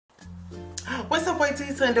What's up,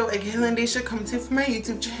 YT? Lando, aka Landisha, coming to you from my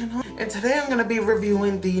YouTube channel. And today I'm going to be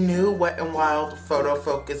reviewing the new Wet n Wild Photo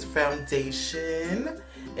Focus Foundation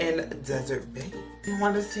in Desert Bay. If you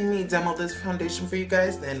want to see me demo this foundation for you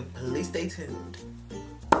guys, then please stay tuned.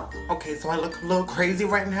 Okay, so I look a little crazy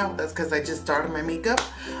right now. That's because I just started my makeup.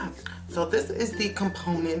 So this is the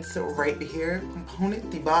components right here.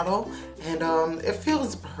 The bottle. And it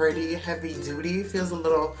feels pretty heavy duty. It feels a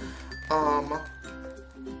little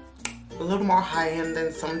more high-end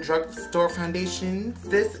than some drugstore foundations.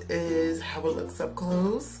 This is how it looks up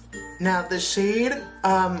close. Now the shade,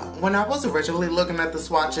 when I was originally looking at the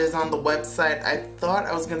swatches on the website, I thought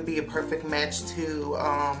I was going to be a perfect match to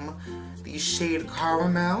the shade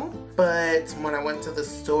Caramel. But when I went to the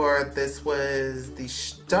store, this was the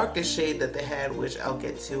darkest shade that they had, which I'll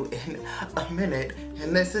get to in a minute.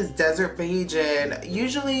 And this is Desert Beige, and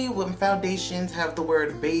usually when foundations have the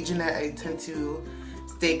word beige in it, I tend to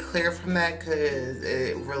stay clear from that because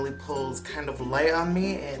it really pulls kind of light on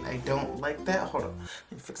me and I don't like that. Hold on,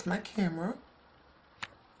 let me fix my camera.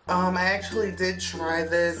 I actually did try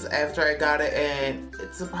this after I got it and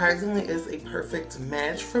it surprisingly is a perfect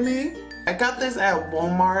match for me. I got this at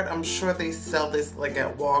Walmart. I'm sure they sell this like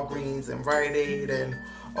at Walgreens and Rite Aid and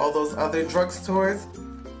all those other drugstores.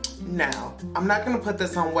 Now, I'm not going to put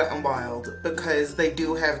this on Wet n Wild because they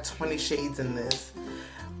do have 20 shades in this.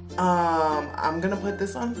 I'm gonna put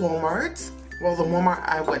this on Walmart. Well, the Walmart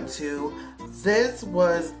I went to, this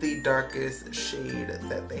was the darkest shade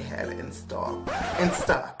that they had in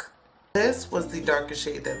stock. This was the darkest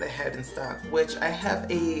shade that they had in stock, which I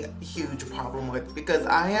have a huge problem with because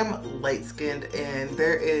I am light-skinned and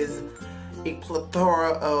there is a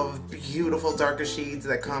plethora of beautiful darker shades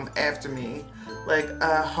that come after me. Like,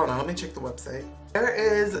 hold on, let me check the website. There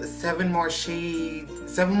is 7 more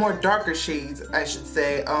darker shades, I should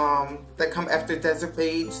say, that come after Desert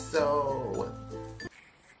Beige, so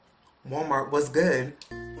Walmart was good.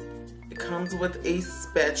 It comes with a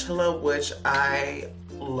spatula, which I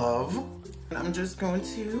love. And I'm just going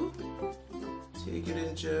to take it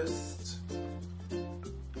and just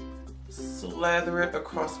slather it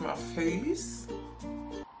across my face.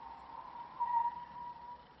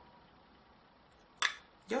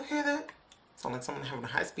 Y'all hear that? Sounds like someone having a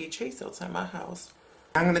high-speed chase outside my house.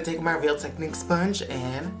 I'm gonna take my Real Technique sponge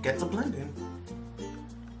and get to blending.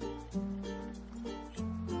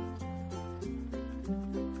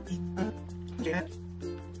 Yeah.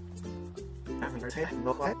 I'm gonna take it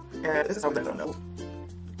like, and this is something I don't know.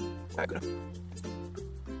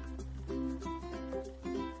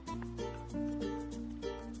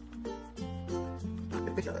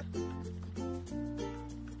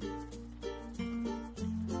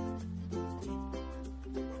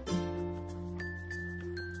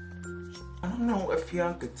 I don't know if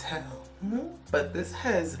y'all could tell, but this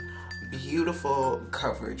has beautiful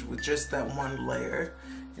coverage with just that one layer.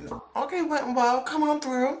 You know. Okay, Wet n Wild, come on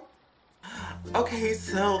through. Okay,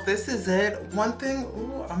 so this is it. One thing,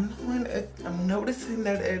 I'm noticing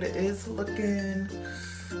that it is looking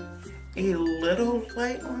a little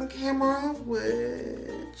light on the camera,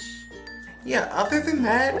 which, yeah, other than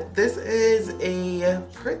that, this is a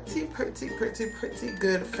pretty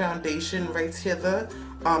good foundation right here.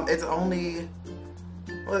 It's only,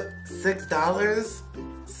 what, $6?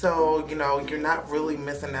 So, you know, you're not really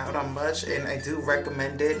missing out on much, and I do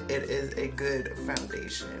recommend it. It is a good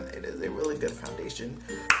foundation. It is a really good foundation.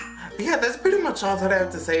 But yeah, that's pretty much all that I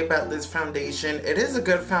have to say about this foundation. It is a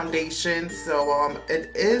good foundation, so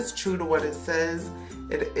it is true to what it says.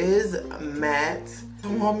 It is matte.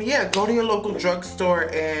 So yeah, go to your local drugstore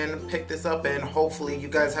and pick this up, and hopefully you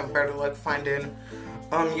guys have better luck finding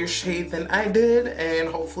your shade than I did, and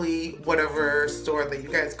hopefully whatever store that you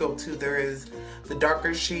guys go to, there is the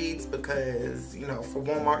darker shades, because, you know, for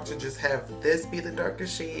Walmart to just have this be the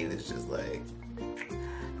darkest shade, it's just like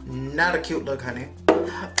not a cute look, honey.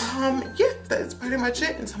 Yeah, that's pretty much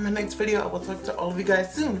it. Until my next video, I will talk to all of you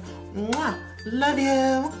guys soon. Mwah! Love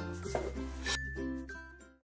you.